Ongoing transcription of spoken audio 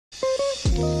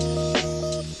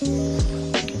Hello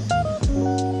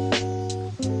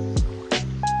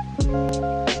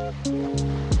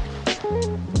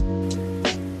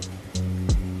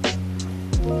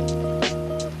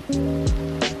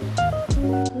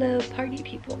party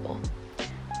people,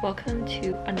 welcome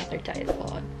to another diet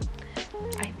vlog.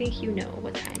 I think you know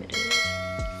what time it is.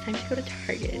 It's time to go to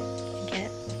Target and get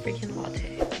a freaking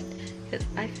latte because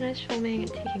I finished filming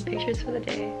and taking pictures for the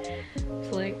day,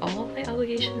 so like all of my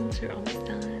obligations are almost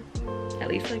done, at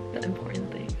least like the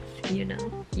important things, you know,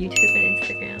 YouTube and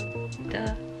Instagram.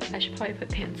 Duh. I should probably put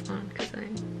pants on because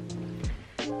I'm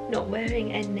not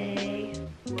wearing any.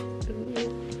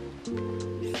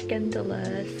 Ooh,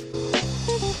 scandalous.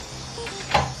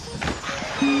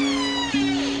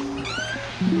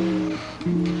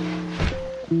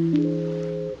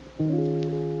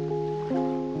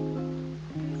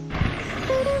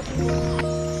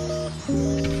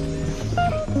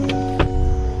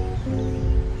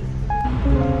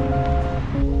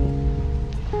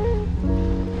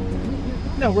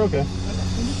 No, we're okay.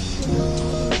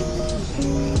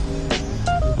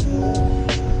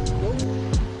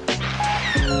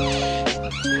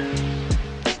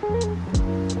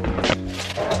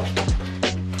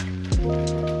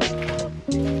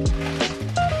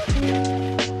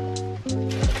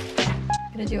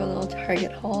 Gonna do a little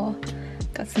Target haul.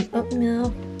 Got some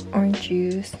oatmeal, orange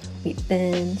juice, wheat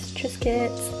thins,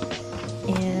 Triscuits,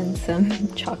 and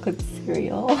some chocolate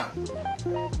cereal.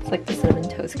 It's like the cinnamon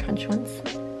toast crunch ones.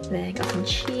 Then I got some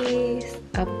cheese,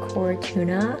 albacore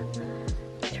tuna,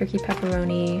 turkey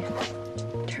pepperoni,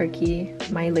 turkey,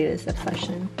 my latest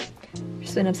obsession.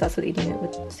 Just been obsessed with eating it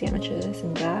with sandwiches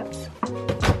and wraps.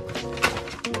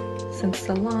 Some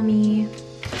salami,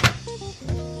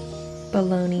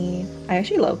 bologna. I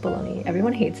actually love bologna.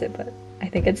 Everyone hates it, but I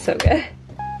think it's so good.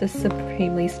 The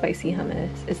supremely spicy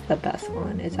hummus is the best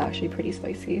one. It's actually pretty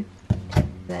spicy.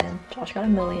 Then Josh got a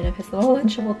million of his little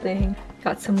Lunchable thing.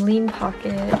 Got some lean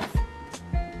pockets,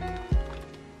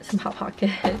 some Hot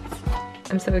Pockets.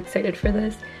 I'm so excited for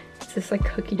this. It's this like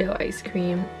cookie dough ice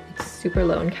cream. It's super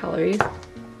low in calories.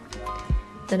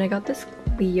 Then I got this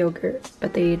Lee yogurt,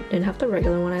 but they didn't have the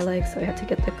regular one I like, so I had to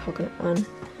get the coconut one.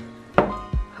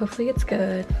 Hopefully it's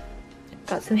good.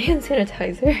 Got some hand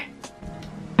sanitizer.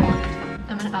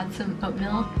 I'm gonna add some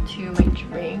oatmeal to my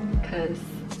drink because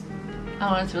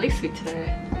oh, it's really sweet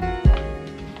today.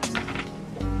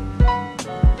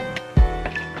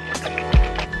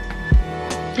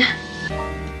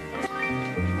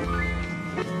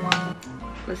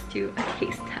 Let's do a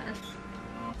taste test.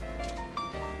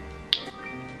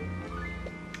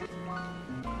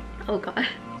 Oh god.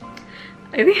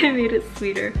 I think I made it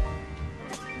sweeter.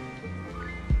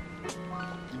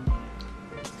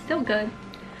 Still good.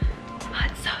 Oh,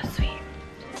 it's so sweet.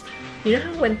 You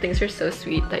know how when things are so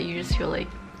sweet that you just feel like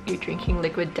you're drinking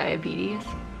liquid diabetes?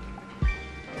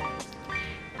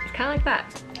 It's kind of like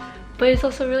that. But it's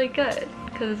also really good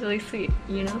because it's really sweet,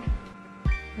 you know?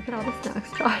 Look at all the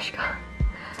snacks Josh got.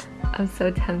 I'm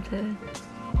so tempted.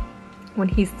 When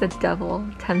he's the devil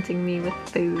tempting me with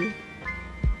food.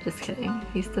 Just kidding.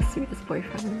 He's the sweetest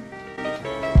boyfriend.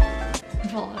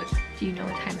 Vlog, do you know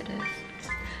what time it is?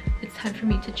 It's time for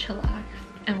me to chillax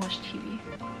and watch TV.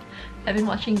 I've been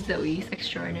watching Zoe's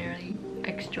extraordinary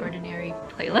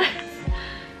playlist,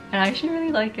 and I actually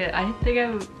really like it. I didn't think I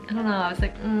don't know, I was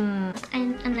like, I'm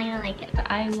not gonna like it,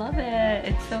 but I love it.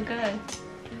 It's so good.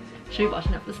 Should we watch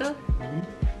an episode?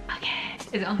 Okay.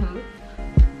 Is it on Hulu?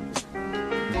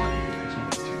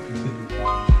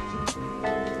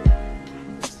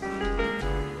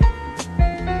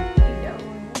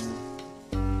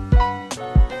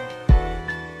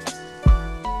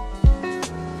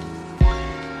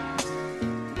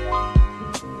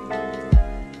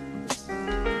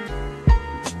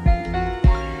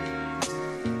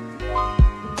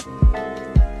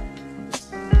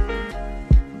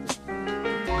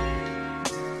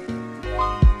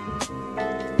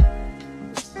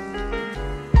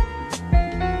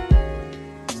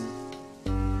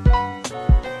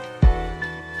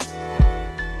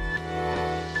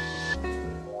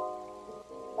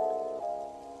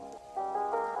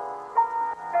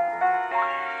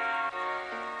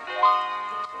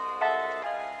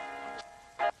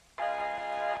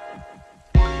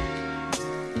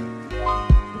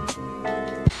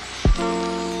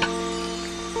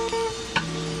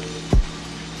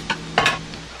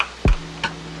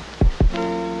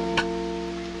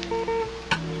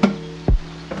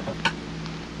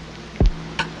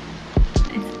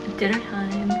 Dinner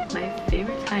time, my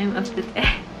favorite time of the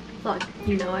day. Look,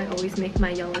 you know I always make my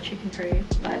yellow chicken curry,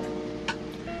 but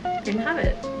I didn't have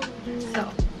it. So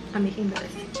I'm making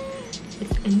this.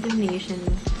 It's Indonesian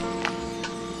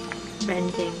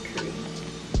rendang curry.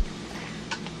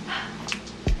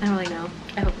 I don't really know.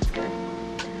 I hope it's good,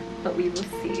 but we will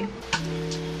see.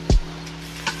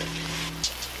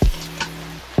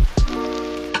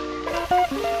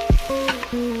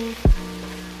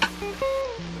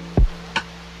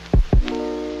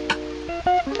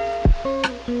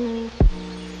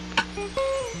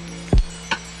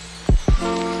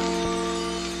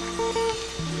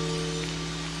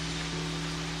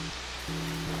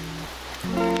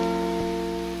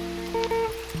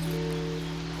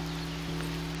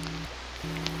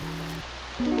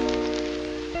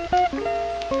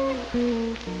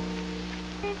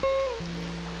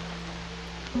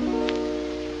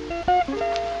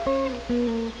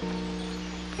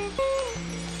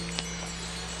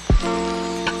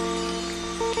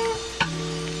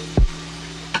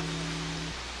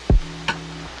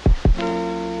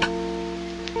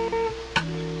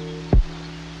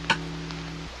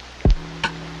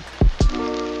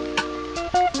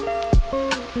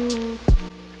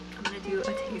 I'm gonna do a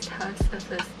taste test of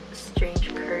this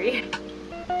strange curry.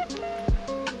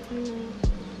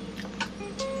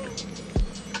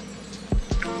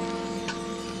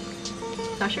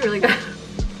 It's actually really good.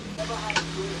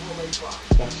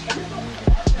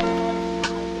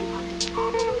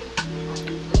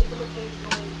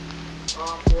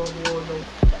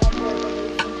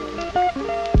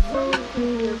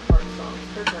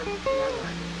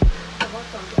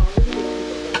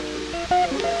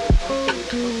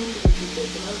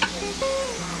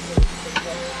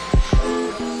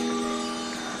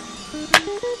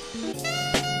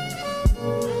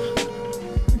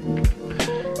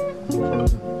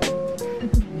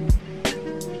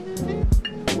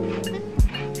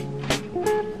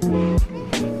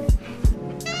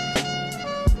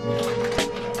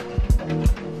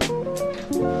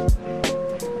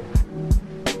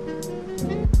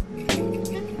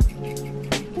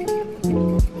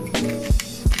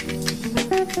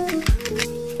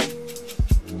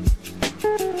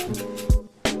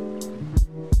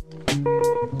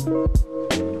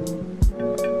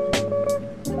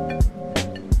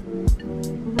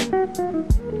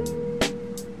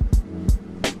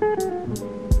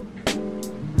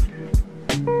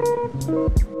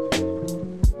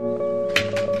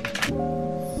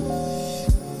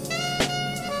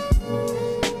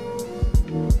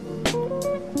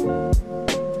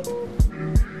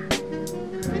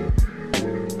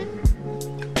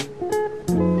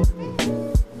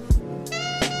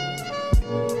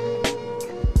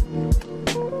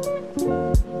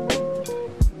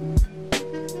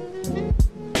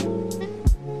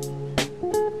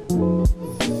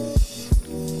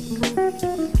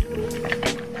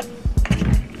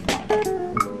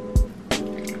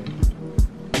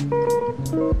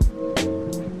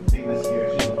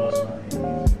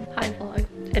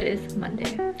 It is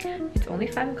Monday. It's only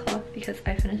 5 o'clock because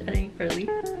I finished editing early.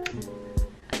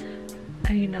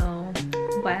 I know.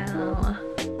 Wow.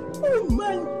 Oh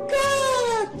my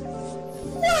god!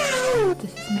 Wow!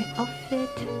 This is my outfit.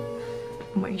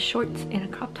 I'm wearing shorts and a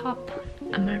crop top.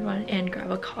 I'm gonna run and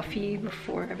grab a coffee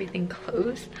before everything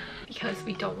closed because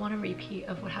we don't want a repeat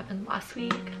of what happened last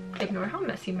week. Ignore how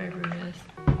messy my room is.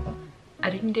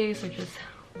 Editing days are just...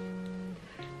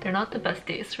 they're not the best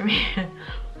days for me.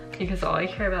 Because all I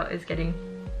care about is getting,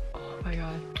 oh my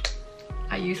god,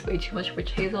 I used way too much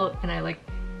witch hazel and I like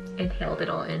inhaled it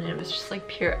all in and it was just like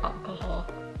pure alcohol.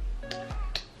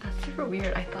 That's super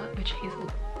weird. I thought witch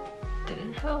hazel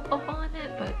didn't have alcohol in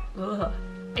it, but ugh.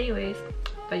 Anyways,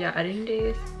 but yeah, editing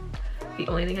days, the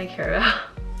only thing I care about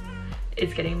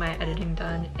is getting my editing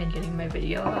done and getting my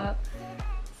video up.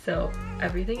 So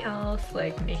everything else,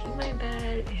 like making my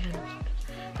bed and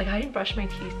like I didn't brush my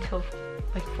teeth till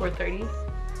like 4:30.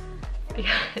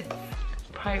 Because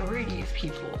priorities,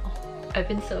 people. I've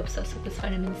been so obsessed with this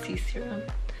vitamin C serum.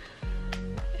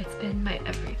 It's been my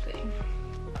everything.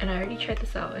 And I already tried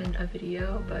this out in a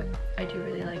video, but I do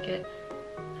really like it.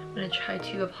 I'm gonna try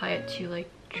to apply it to like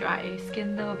dry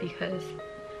skin though, because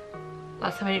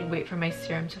last time I didn't wait for my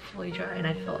serum to fully dry and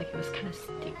I felt like it was kind of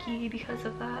sticky because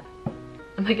of that.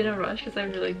 Am I gonna rush? Because I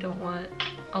really don't want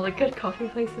all the good coffee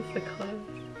places to close.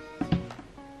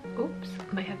 Oops,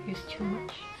 I might have used too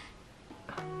much.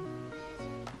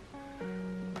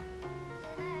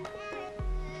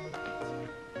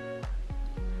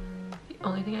 The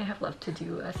only thing I have left to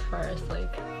do as far as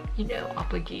like, you know,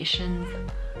 obligations,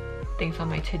 things on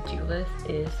my to-do list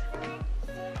is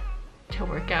to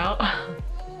work out.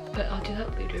 But I'll do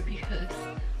that later because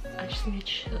I just need to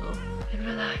chill and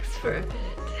relax for a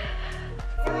bit.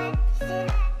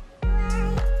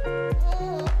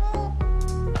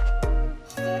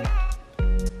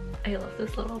 I I love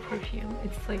this little perfume.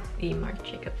 It's like the Marc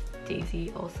Jacobs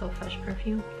Daisy Also Fresh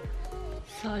perfume.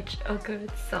 Such a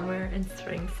good summer and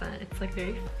spring scent. It's like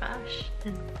very fresh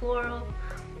and floral,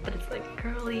 but it's like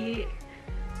girly,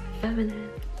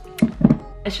 feminine.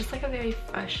 It's just like a very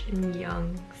fresh and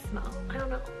young smell. I don't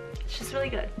know. It's just really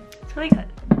good. It's really good.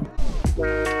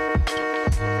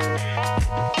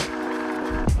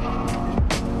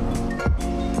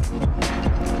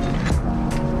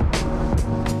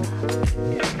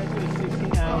 Yeah, that's a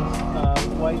 16-ounce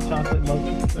white chocolate mocha.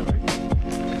 Is that right?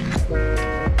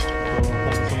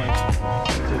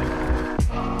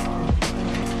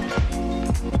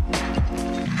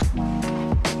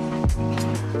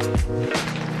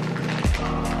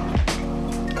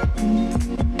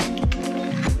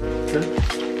 Cool.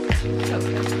 Thank you so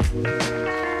much.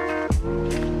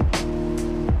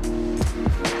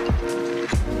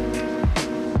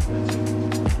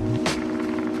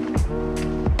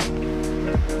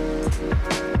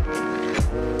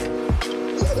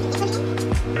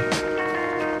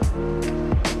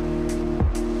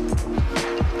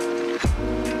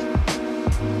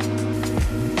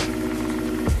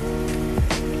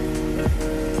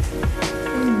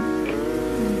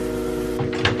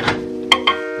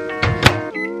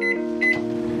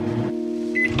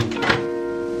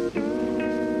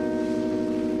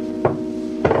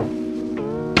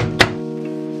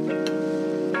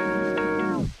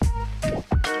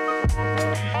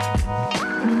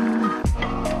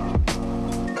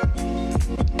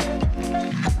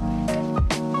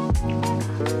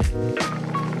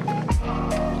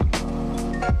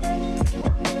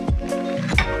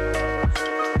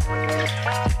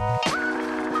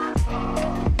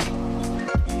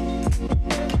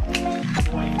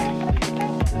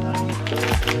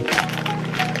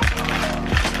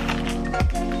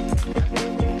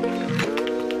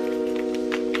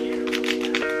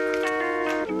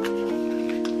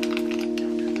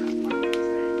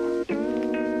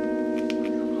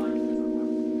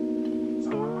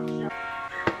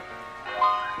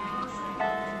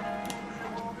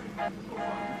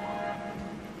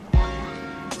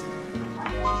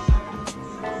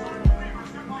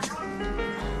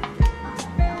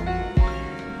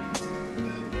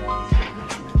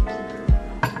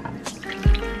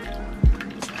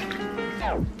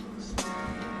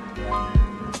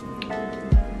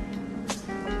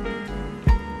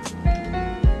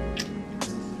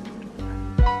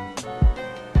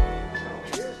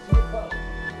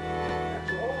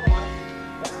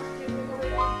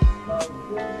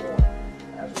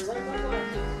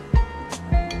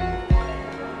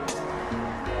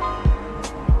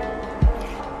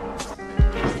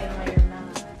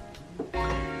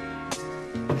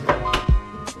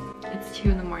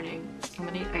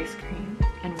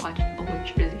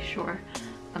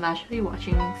 I'm actually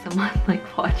watching someone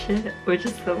like watch it, which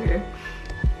is so weird.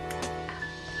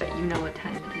 But you know what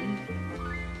time it is.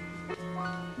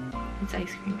 It's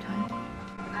ice cream time.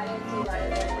 I didn't see right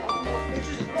there. It's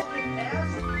just fucking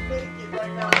ass naked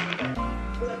right now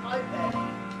with an iPad.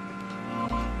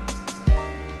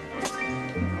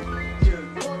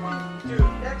 Dude,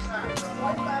 next time, bro.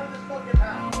 Wipe out of this fucking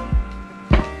house.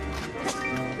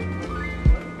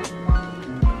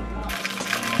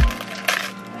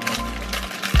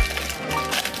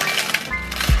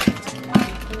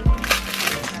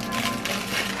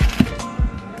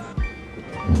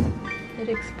 It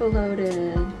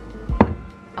exploded.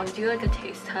 I'll do like a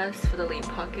taste test for the Lean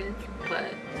Pockets,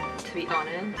 but to be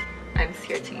honest, I'm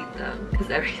scared to eat them because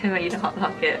every time I eat a Hot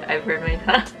Pocket, I burn my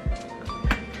tongue.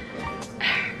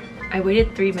 I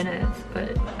waited 3 minutes,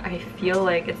 but I feel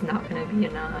like it's not gonna be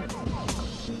enough.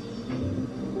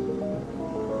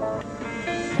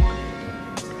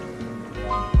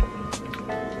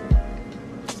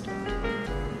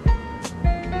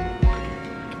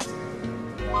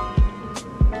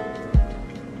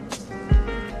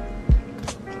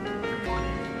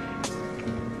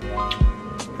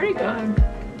 Pretty good.